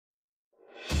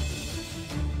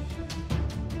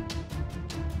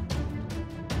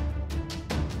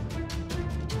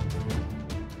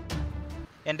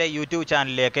എൻ്റെ യൂട്യൂബ്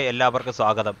ചാനലിലേക്ക് എല്ലാവർക്കും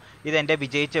സ്വാഗതം. ഇതെൻ്റെ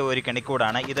വിജയിച്ച ഒരു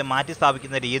കെണിക്കൂടാണ്. ഇത് മാറ്റി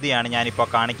സ്ഥാപിക്കുന്ന രീതിയാണ് ഞാനിപ്പോൾ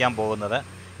കാണിക്കാൻ പോകുന്നത്.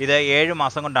 ഇത് 7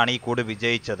 മാസം കൊണ്ടാണ് ഈ കൂട്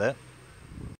വിജയിച്ചത്.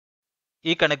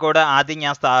 ഈ കെണിക്കൂട് ആദ്യം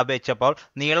ഞാൻ സ്ഥാപിച്ചപ്പോൾ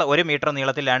 1 മീറ്റർ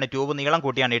നീളത്തിലാണ് ട്യൂബ് നീളം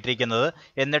കൂട്ടിയാണ് ഇട്ടിരിക്കുന്നത്.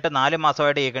 എന്നിട്ട് 4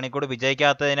 മാസമായിട്ട് ഈ കെണിക്കൂട്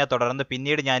വിജയിക്കാത്തതിനെ തുടർന്ന്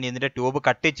പിന്നീട് ഞാൻ ഇതിൻ്റെ ട്യൂബ്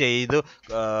കട്ട് ചെയ്തു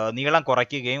നീളം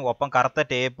കുറയ്ക്കുകയും ഒപ്പം കറുത്ത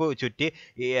ടേപ്പ് ചുറ്റി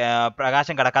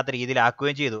പ്രകാശം കടക്കാത്ത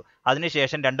രീതിയിലാക്കുകയും ചെയ്തു.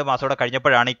 അതിനുശേഷം 2 മാസത്തോടെ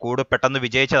കഴിഞ്ഞപ്പോഴാണ് ഈ കൂട് പെട്ടെന്ന്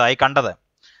വിജയിച്ചതായി കണ്ടത്.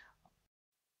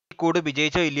 കൂട്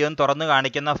വിജയിച്ചോ ഇല്ലയോ എന്ന് തുറന്നു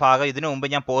കാണിക്കുന്ന ഭാഗം ഇതിനു മുമ്പ്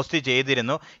ഞാൻ പോസ്റ്റ്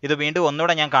ചെയ്തിരുന്നു. ഇത് വീണ്ടും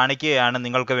ഒന്നുകൂടെ ഞാൻ കാണിക്കുകയാണ്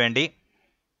നിങ്ങൾക്ക് വേണ്ടി.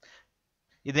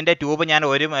 ഇതിൻ്റെ ട്യൂബ് ഞാൻ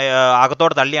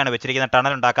അകത്തോട് തള്ളിയാണ് വെച്ചിരിക്കുന്നത്,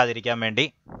 ടണൽ ഉണ്ടാക്കാതിരിക്കാൻ വേണ്ടി.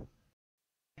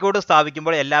 കൂട്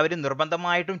സ്ഥാപിക്കുമ്പോൾ എല്ലാവരും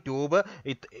നിർബന്ധമായിട്ടും ട്യൂബ്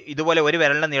ഇതുപോലെ ഒരു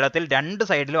വിരലിൻ്റെ നീളത്തിൽ 2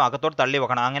 സൈഡിലും അകത്തോട് തള്ളി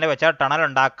വെക്കണം. അങ്ങനെ വെച്ചാൽ ടണൽ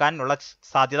ഉണ്ടാക്കാനുള്ള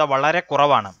സാധ്യത വളരെ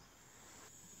കുറവാണ്.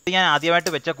 ഇത് ഞാൻ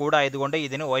ആദ്യമായിട്ട് വെച്ച കൂടായതുകൊണ്ട്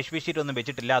ഇതിന് OSB ഷീറ്റ് ഒന്നും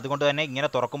വെച്ചിട്ടില്ല. അതുകൊണ്ട് തന്നെ ഇങ്ങനെ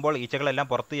തുറക്കുമ്പോൾ ഈച്ചകളെല്ലാം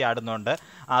പുറത്ത് ചാടുന്നുണ്ട്.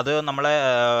 അത് നമ്മളെ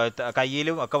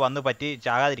കയ്യിലും ഒക്കെ വന്ന് പറ്റി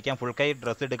ചാകാതിരിക്കാൻ ഫുൾ കൈ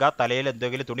ഡ്രസ്സ് ഇടുക, തലയിൽ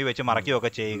എന്തെങ്കിലും തുണി വെച്ച്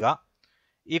മറയ്ക്കുകയൊക്കെ ചെയ്യുക.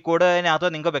 ഈ കൂടിനകത്ത്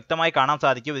നിങ്ങൾക്ക് വ്യക്തമായി കാണാൻ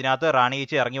സാധിക്കും, ഇതിനകത്ത് റാണി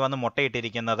ഈച്ച ഇറങ്ങി വന്ന്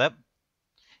മുട്ടയിട്ടിരിക്കുന്നത്.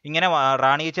 ഇങ്ങനെ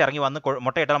റാണി ഈച്ച ഇറങ്ങി വന്ന്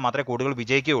മുട്ടയിട്ടാൽ മാത്രമേ കൂടുകൾ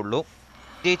വിജയിക്കുകയുള്ളൂ.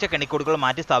 വിജയിച്ച കെണിക്കൂടുകൾ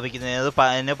മാറ്റി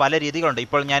സ്ഥാപിക്കുന്നതിന് പല രീതികളുണ്ട്.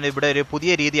 ഇപ്പോൾ ഞാൻ ഇവിടെ ഒരു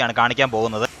പുതിയ രീതിയാണ് കാണിക്കാൻ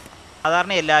പോകുന്നത്.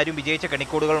 സാധാരണ എല്ലാവരും വിജയിച്ച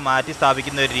കെണിക്കൂടുകൾ മാറ്റി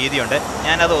സ്ഥാപിക്കുന്ന ഒരു രീതിയുണ്ട്.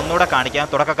 ഞാനത് ഒന്നുകൂടെ കാണിക്കാം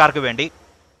തുടക്കക്കാർക്ക് വേണ്ടി.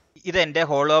 ഇതെൻ്റെ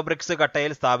ഹോളോ ബ്രിക്സ്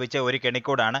കട്ടയിൽ സ്ഥാപിച്ച ഒരു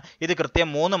കെണിക്കൂടാണ്. ഇത് കൃത്യം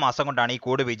 3 മാസം കൊണ്ടാണ് ഈ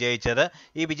കൂട് വിജയിച്ചത്.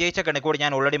 ഈ വിജയിച്ച കെണിക്കൂട്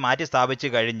ഞാൻ ഓൾറെഡി മാറ്റി സ്ഥാപിച്ച്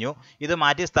കഴിഞ്ഞു. ഇത്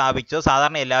മാറ്റി സ്ഥാപിച്ചു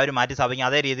സാധാരണ എല്ലാവരും മാറ്റി സ്ഥാപിക്കും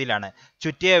അതേ രീതിയിലാണ്.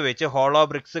 ചുറ്റിയെ വെച്ച് ഹോളോ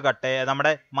ബ്രിക്സ്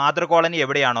നമ്മുടെ മാതൃ കോളനി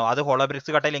എവിടെയാണോ അത് ഹോളോ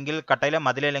ബ്രിക്സ് കട്ടയിലെങ്കിൽ കട്ടയിലെ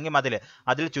മതിലല്ലെങ്കിൽ മതിൽ,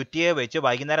 അതിൽ ചുറ്റിയെ വെച്ച്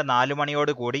വൈകുന്നേരം 4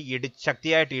 മണിയോട് കൂടി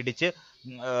ശക്തിയായിട്ട് ഇടിച്ച്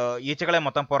ഈച്ചകളെ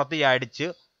മൊത്തം പുറത്ത് ചാടിച്ച്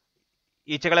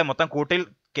ഈച്ചകളെ മൊത്തം കൂട്ടിൽ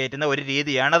കയറ്റുന്ന ഒരു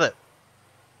രീതിയാണത്.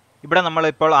 ഇവിടെ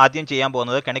നമ്മളിപ്പോൾ ആദ്യം ചെയ്യാൻ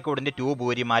പോകുന്നത് കെണിക്കൂടിൻ്റെ ട്യൂബ്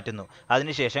ഊരി മാറ്റുന്നു.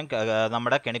 അതിനുശേഷം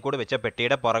നമ്മുടെ കെണിക്കൂട് വെച്ച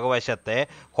പെട്ടിയുടെ പുറകുവശത്തെ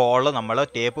ഹോള് നമ്മൾ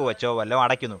ടേപ്പ് വെച്ചോ വല്ലതും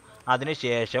അടയ്ക്കുന്നു.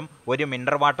 അതിനുശേഷം ഒരു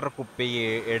മിനറൽ വാട്ടർ കുപ്പി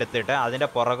എടുത്തിട്ട് അതിൻ്റെ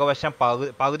പുറകുവശം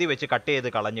പകുതി വെച്ച് കട്ട്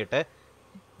ചെയ്ത് കളഞ്ഞിട്ട്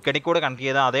കെണിക്കൂട് കണക്ട്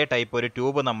ചെയ്ത അതേ ടൈപ്പ് ഒരു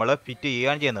ട്യൂബ് നമ്മൾ ഫിറ്റ്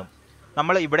ചെയ്യുകയാണ് ചെയ്യുന്നത്.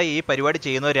 നമ്മൾ ഇവിടെ ഈ പരിപാടി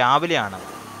ചെയ്യുന്നത് രാവിലെയാണ്.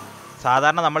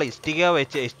 സാധാരണ നമ്മൾ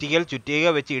ഇഷ്ടികയിൽ ചുറ്റിക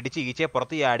വെച്ച് ഇടിച്ച് ഈച്ചയെ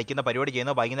പുറത്ത് അടിക്കുന്ന പരിപാടി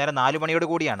ചെയ്യുന്നത് വൈകുന്നേരം 4 മണിയോട്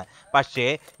കൂടിയാണ്. പക്ഷേ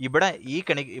ഇവിടെ ഈ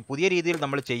പുതിയ രീതിയിൽ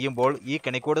നമ്മൾ ചെയ്യുമ്പോൾ ഈ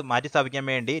കെണിക്കൂട് മാറ്റി സ്ഥാപിക്കാൻ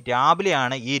വേണ്ടി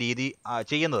രാവിലെയാണ് ഈ രീതി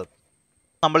ചെയ്യുന്നത്.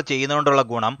 നമ്മൾ ചെയ്യുന്നതുകൊണ്ടുള്ള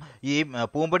ഗുണം ഈ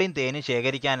പൂമ്പൊടിയും തേനും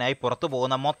ശേഖരിക്കാനായി പുറത്തു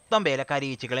പോകുന്ന മൊത്തം വേലക്കാരി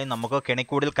ഈച്ചകളെയും നമുക്ക്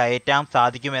കെണിക്കൂടിൽ കയറ്റാൻ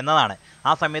സാധിക്കും എന്നതാണ്.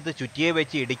 ആ സമയത്ത് ചുറ്റിയെ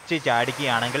വെച്ച് ഇടിച്ച്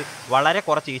ചാടിക്കുകയാണെങ്കിൽ വളരെ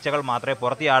കുറച്ച് ഈച്ചകൾ മാത്രമേ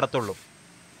പുറത്ത് ചാടത്തുള്ളൂ.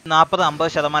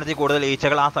 40-50% കൂടുതൽ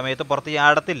ഈച്ചകൾ ആ സമയത്ത് പുറത്ത്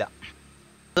ചാടത്തില്ല.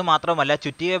 അതുമാത്രമല്ല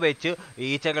ചുറ്റിയെ വെച്ച്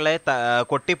ഈച്ചകളെ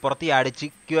കൊട്ടി പുറത്ത്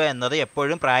ചാടിക്കുക എന്നത്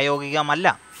എപ്പോഴും പ്രായോഗികമല്ല.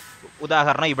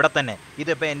 ഉദാഹരണം ഇവിടെ തന്നെ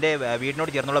ഇതിപ്പോൾ എൻ്റെ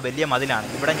വീടിനോട് ചേർന്നുള്ള വലിയ മതിലാണ്.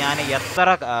 ഇവിടെ ഞാൻ എത്ര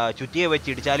ചുറ്റിയെ വെച്ച്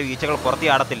ഇടിച്ചാലും ഈച്ചകൾ പുറത്ത്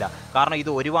ചാടത്തില്ല. കാരണം ഇത്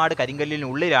ഒരുപാട്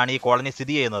കരിങ്കല്ലിനുള്ളിലാണ് ഈ കോളനി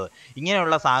സ്ഥിതി ചെയ്യുന്നത്.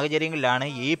 ഇങ്ങനെയുള്ള സാഹചര്യങ്ങളിലാണ്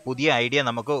ഈ പുതിയ ഐഡിയ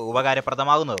നമുക്ക്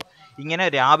ഉപകാരപ്രദമാകുന്നത്. ഇങ്ങനെ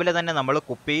രാവിലെ തന്നെ നമ്മൾ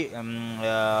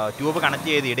ട്യൂബ് കണക്ട്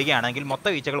ചെയ്ത് ഇടുകയാണെങ്കിൽ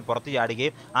മൊത്തം ഈച്ചകൾ പുറത്ത്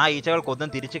ചാടുകയും ആ ഈച്ചകൾക്കൊന്നും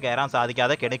തിരിച്ച് കയറാൻ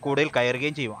സാധിക്കാതെ കെണിക്കൂടിൽ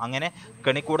കയറുകയും ചെയ്യും. അങ്ങനെ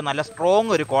കെണിക്കൂട് നല്ല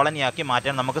സ്ട്രോങ് ഒരു കോളനിയാക്കി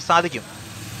മാറ്റാൻ നമുക്ക് സാധിക്കും.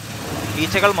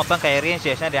 ഈച്ചകൾ മൊത്തം കയറിയതിന്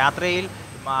ശേഷം രാത്രിയിൽ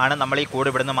ആണ് നമ്മൾ ഈ കൂട്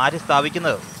ഇവിടുന്ന് മാറ്റി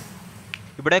സ്ഥാപിക്കുന്നത്.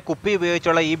 ഇവിടെ കുപ്പി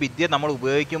ഉപയോഗിച്ചുള്ള ഈ വിദ്യ നമ്മൾ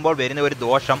ഉപയോഗിക്കുമ്പോൾ വരുന്ന ഒരു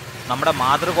ദോഷം, നമ്മുടെ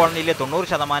മാതൃ കോളനിയിലെ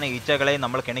 90% ഈച്ചകളെ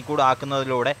നമ്മൾ കെണിക്കൂട്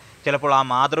ആക്കുന്നതിലൂടെ ചിലപ്പോൾ ആ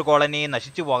മാതൃ കോളനി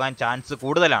നശിച്ചു പോകാൻ ചാൻസ്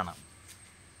കൂടുതലാണ്.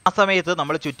 ആ സമയത്ത്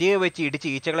നമ്മൾ ചുറ്റിയെ വെച്ച് ഇടിച്ച്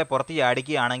ഈച്ചകളെ പുറത്ത്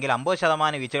ചാടിക്കുകയാണെങ്കിൽ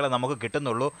 50% ഈച്ചകളെ നമുക്ക്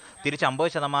കിട്ടുന്നുള്ളൂ. തിരിച്ച്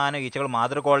 50% ഈച്ചകൾ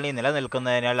മാതൃ കോളനി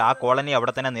നിലനിൽക്കുന്നതിനാൽ ആ കോളനി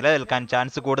അവിടെ തന്നെ നിലനിൽക്കാൻ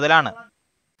ചാൻസ് കൂടുതലാണ്.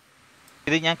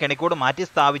 ഇത് ഞാൻ കെണിക്കൂട് മാറ്റി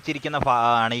സ്ഥാപിച്ചിരിക്കുന്ന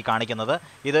ആണ് ഈ കാണിക്കുന്നത്.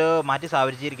 ഇത് മാറ്റി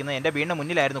സ്ഥാപിച്ചിരിക്കുന്നത് എൻ്റെ വീടിന്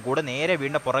മുന്നിലായിരുന്നു. കൂടെ നേരെ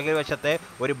വീടിൻ്റെ പുറകെ വശത്തെ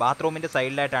ഒരു ബാത്റൂമിൻ്റെ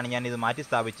സൈഡിലായിട്ടാണ് ഞാൻ ഇത് മാറ്റി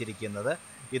സ്ഥാപിച്ചിരിക്കുന്നത്.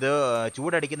 ഇത്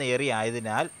ചൂടടിക്കുന്ന ഏരിയ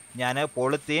ആയതിനാൽ ഞാൻ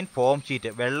പോളിത്തീൻ ഫോം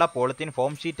ഷീറ്റ്, വെള്ള പോളിത്തീൻ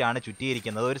ഫോം ഷീറ്റാണ്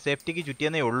ചുറ്റിയിരിക്കുന്നത്. ഒരു സേഫ്റ്റിക്ക്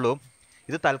ചുറ്റിയെന്നേ ഉള്ളൂ.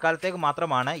 ഇത് തൽക്കാലത്തേക്ക്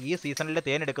മാത്രമാണ്. ഈ സീസണിലെ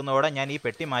തേൻ എടുക്കുന്നതോടെ ഞാൻ ഈ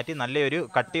പെട്ടി മാറ്റി നല്ലൊരു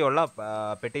കട്ടിയുള്ള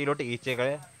പെട്ടിയിലോട്ട്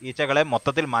ഈച്ചകളെ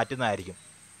മൊത്തത്തിൽ മാറ്റുന്നതായിരിക്കും.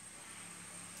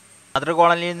 മാതൃ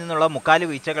കോളനിയിൽ നിന്നുള്ള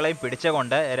 3/4 ഈച്ചകളെയും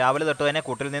പിടിച്ചുകൊണ്ട് രാവിലെ തൊട്ട് തന്നെ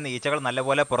കൂട്ടിൽ നിന്ന് ഈച്ചകൾ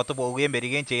നല്ലപോലെ പുറത്തു പോവുകയും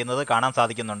വരികയും ചെയ്യുന്നത് കാണാൻ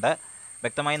സാധിക്കുന്നുണ്ട്.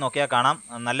 വ്യക്തമായി നോക്കിയാൽ കാണാം,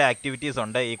 നല്ല ആക്ടിവിറ്റീസ്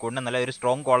ഉണ്ട്. ഈ കൂടിന് നല്ല ഒരു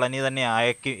സ്ട്രോങ് കോളനി തന്നെ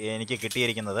എനിക്ക്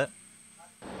കിട്ടിയിരിക്കുന്നത്.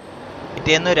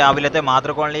 പിറ്റേന്ന് രാവിലത്തെ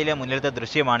മാതൃ കോളനിയിലെ മുന്നിലത്തെ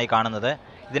ദൃശ്യമാണ് ഈ കാണുന്നത്.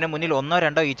 ഇതിന് മുന്നിൽ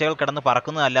 1-2 ഈച്ചകൾ കിടന്ന്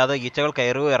പറക്കുന്നതല്ലാതെ ഈച്ചകൾ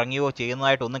കയറുകയോ ഇറങ്ങുകയോ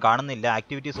ചെയ്യുന്നതായിട്ടൊന്നും കാണുന്നില്ല.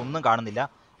 ആക്ടിവിറ്റീസ് ഒന്നും കാണുന്നില്ല.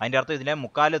 അതിൻ്റെ അർത്ഥം ഇതിലെ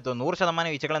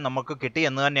 100% ഈച്ചകളെ നമുക്ക് കിട്ടി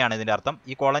എന്ന് തന്നെയാണ് ഇതിൻ്റെ അർത്ഥം.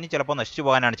 ഈ കോളനി ചിലപ്പോൾ നശിച്ചു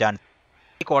പോകാനാണ് ചാൻസ്.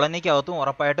 ഈ കോളനിക്കകത്തും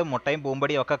ഉറപ്പായിട്ടും മുട്ടയും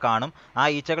പൂമ്പടിയും ഒക്കെ കാണും. ആ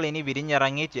ഈച്ചകൾ ഇനി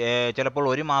വിരിഞ്ഞിറങ്ങി ചിലപ്പോൾ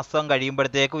 1 മാസം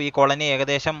കഴിയുമ്പോഴത്തേക്കും ഈ കോളനി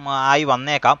ഏകദേശം ആയി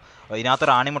വന്നേക്കാം. ഇതിനകത്ത്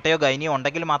റാണിമുട്ടയോ ഗൈനിയോ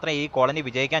ഉണ്ടെങ്കിൽ മാത്രമേ ഈ കോളനി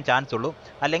വിജയിക്കാൻ ചാൻസ് ഉള്ളൂ.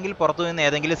 അല്ലെങ്കിൽ പുറത്തുനിന്ന്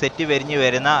ഏതെങ്കിലും സെറ്റ് വിരിഞ്ഞ്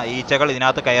വരുന്ന ഈച്ചകൾ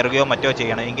ഇതിനകത്ത് കയറുകയോ മറ്റോ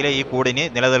ചെയ്യണം, എങ്കിലേ ഈ കൂടിന്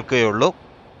നിലനിൽക്കുകയുള്ളൂ.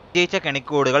 വിജയിച്ച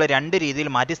കെണിക്കൂടുകൾ 2 രീതിയിൽ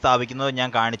മാറ്റി സ്ഥാപിക്കുന്നത് ഞാൻ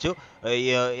കാണിച്ചു.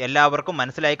 എല്ലാവർക്കും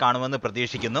മനസ്സിലായി കാണുമെന്ന്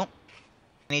പ്രതീക്ഷിക്കുന്നു.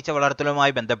 തേനീച്ച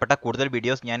വളർത്തലുമായി ബന്ധപ്പെട്ട കൂടുതൽ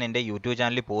വീഡിയോസ് ഞാൻ എൻ്റെ യൂട്യൂബ്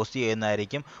ചാനലിൽ പോസ്റ്റ്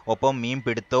ചെയ്യുന്നതായിരിക്കും. ഒപ്പം മീൻ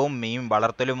പിടുത്തവും മീൻ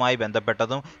വളർത്തലുമായി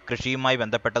ബന്ധപ്പെട്ടതും കൃഷിയുമായി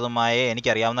ബന്ധപ്പെട്ടതുമായ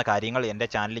എനിക്കറിയാവുന്ന കാര്യങ്ങൾ എൻ്റെ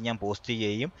ചാനലിൽ ഞാൻ പോസ്റ്റ്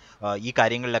ചെയ്യും. ഈ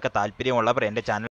കാര്യങ്ങളിലൊക്കെ താല്പര്യമുള്ളവർ എൻ്റെ ചാനൽ